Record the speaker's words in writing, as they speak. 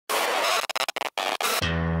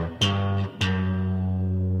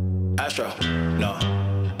That's true. No.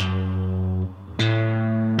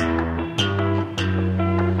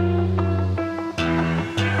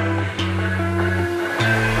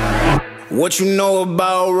 What you know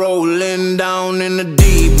about rolling down in the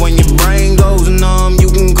deep? When your brain goes numb, you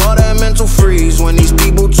can call that mental freeze. When these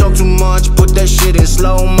people talk too much, put that shit in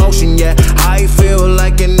slow motion. Yeah, I feel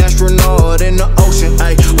like an astronaut in the ocean.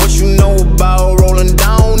 Ay, what you know about rolling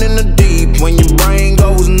down in the deep? When your brain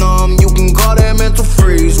goes numb, you can call that mental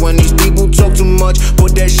freeze. When these people talk too much,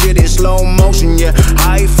 put that shit in slow motion. Yeah,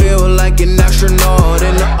 I feel like an astronaut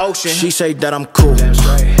in the ocean. She say that I'm cool,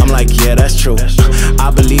 I'm like, yeah, that's true. I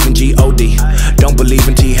believe in G-O-D, don't believe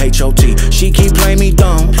in T-H-O-T. She keep playing me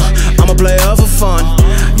dumb, I'm a player for fun.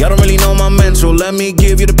 Y'all don't really know my mental, let me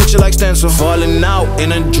give you the picture like stencil. Falling out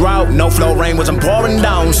in a drought, no flow, rain wasn't pouring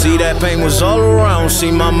down. See, that pain was all around, see,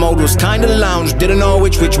 my mode was kinda lounge. Didn't know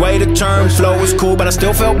which way to turn, flow was cool but I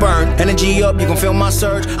still felt burned. Energy up, you can feel my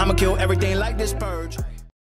surge, I'ma kill everything like this purge.